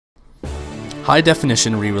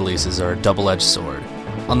High-definition re-releases are a double-edged sword.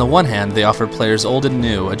 On the one hand, they offer players old and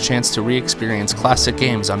new a chance to re-experience classic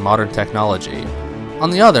games on modern technology.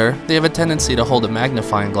 On the other, they have a tendency to hold a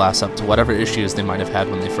magnifying glass up to whatever issues they might have had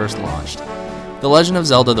when they first launched. The Legend of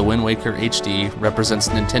Zelda: The Wind Waker HD represents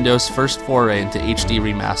Nintendo's first foray into HD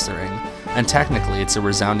remastering, and technically it's a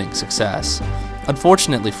resounding success.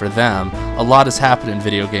 Unfortunately for them, a lot has happened in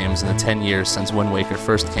video games in the 10 years since Wind Waker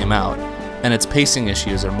first came out, and its pacing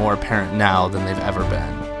issues are more apparent now than they've ever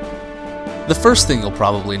been. The first thing you'll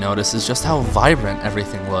probably notice is just how vibrant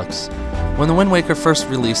everything looks. When The Wind Waker first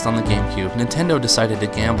released on the GameCube, Nintendo decided to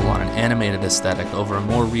gamble on an animated aesthetic over a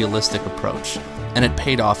more realistic approach, and it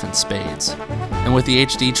paid off in spades. And with the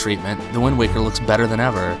HD treatment, The Wind Waker looks better than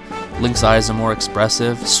ever. Link's eyes are more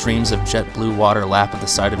expressive, streams of jet blue water lap at the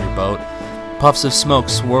side of your boat, puffs of smoke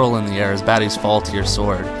swirl in the air as baddies fall to your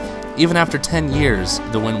sword. Even after 10 years,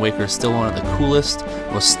 The Wind Waker is still one of the coolest,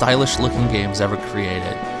 most stylish looking games ever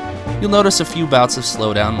created. You'll notice a few bouts of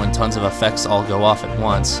slowdown when tons of effects all go off at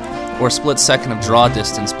once, or a split second of draw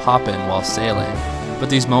distance pop in while sailing, but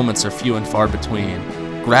these moments are few and far between.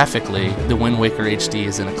 Graphically, The Wind Waker HD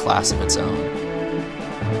is in a class of its own.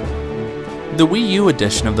 The Wii U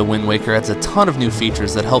edition of The Wind Waker adds a ton of new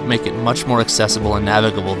features that help make it much more accessible and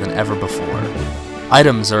navigable than ever before.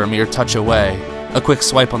 Items are a mere touch away. A quick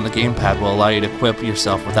swipe on the gamepad will allow you to equip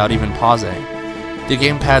yourself without even pausing. The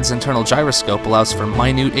gamepad's internal gyroscope allows for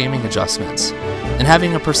minute aiming adjustments, and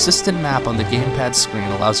having a persistent map on the gamepad screen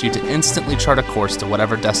allows you to instantly chart a course to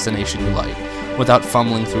whatever destination you like, without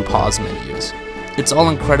fumbling through pause menus. It's all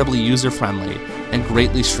incredibly user-friendly, and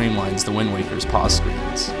greatly streamlines The Wind Waker's pause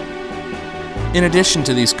screens. In addition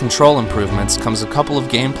to these control improvements comes a couple of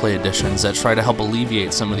gameplay additions that try to help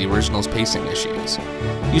alleviate some of the original's pacing issues.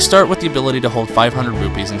 You start with the ability to hold 500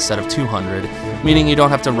 rupees instead of 200, meaning you don't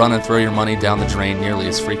have to run and throw your money down the drain nearly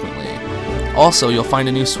as frequently. Also, you'll find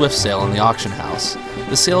a new Swift sale in the auction house.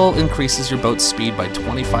 The sale increases your boat's speed by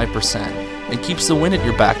 25% and keeps the wind at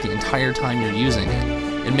your back the entire time you're using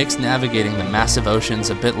it. It makes navigating the massive oceans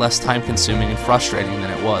a bit less time-consuming and frustrating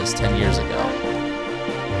than it was 10 years ago.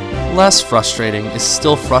 Less frustrating is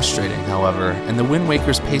still frustrating, however, and The Wind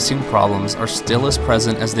Waker's pacing problems are still as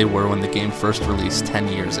present as they were when the game first released 10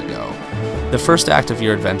 years ago. The first act of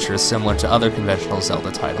your adventure is similar to other conventional Zelda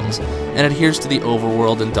titles, and adheres to the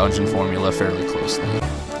overworld and dungeon formula fairly closely.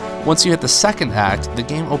 Once you hit the second act, the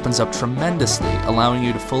game opens up tremendously, allowing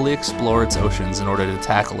you to fully explore its oceans in order to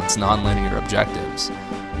tackle its non-linear objectives.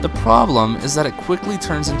 The problem is that it quickly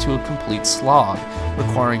turns into a complete slog,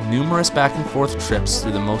 requiring numerous back-and-forth trips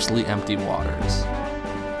through the mostly empty waters.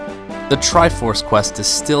 The Triforce quest is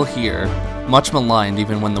still here, much maligned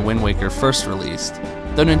even when The Wind Waker first released,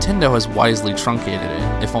 though Nintendo has wisely truncated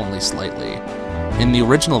it, if only slightly. In the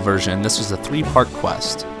original version, this was a 3-part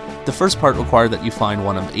quest. The first part required that you find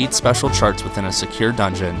one of 8 special charts within a secure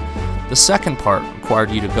dungeon. The second part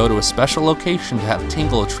required you to go to a special location to have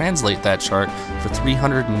Tingle translate that chart for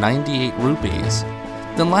 398 rupees.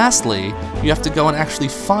 Then lastly, you have to go and actually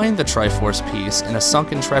find the Triforce piece in a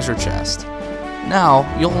sunken treasure chest. Now,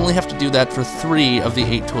 you'll only have to do that for 3 of the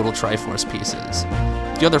 8 total Triforce pieces.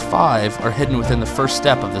 The other 5 are hidden within the first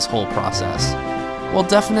step of this whole process. While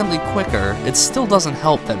definitely quicker, it still doesn't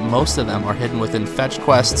help that most of them are hidden within fetch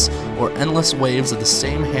quests or endless waves of the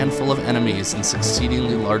same handful of enemies in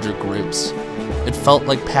succeedingly larger groups. It felt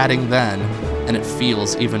like padding then, and it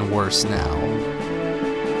feels even worse now.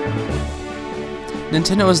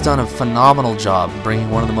 Nintendo has done a phenomenal job bringing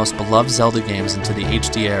one of the most beloved Zelda games into the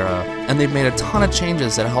HD era, and they've made a ton of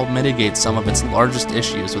changes that help mitigate some of its largest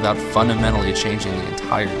issues without fundamentally changing the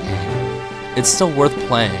entire game. It's still worth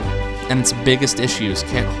playing, and its biggest issues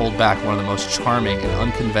can't hold back one of the most charming and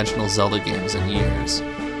unconventional Zelda games in years.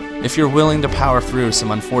 If you're willing to power through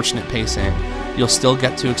some unfortunate pacing, you'll still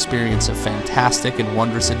get to experience a fantastic and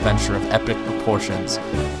wondrous adventure of epic proportions,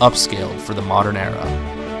 upscaled for the modern era.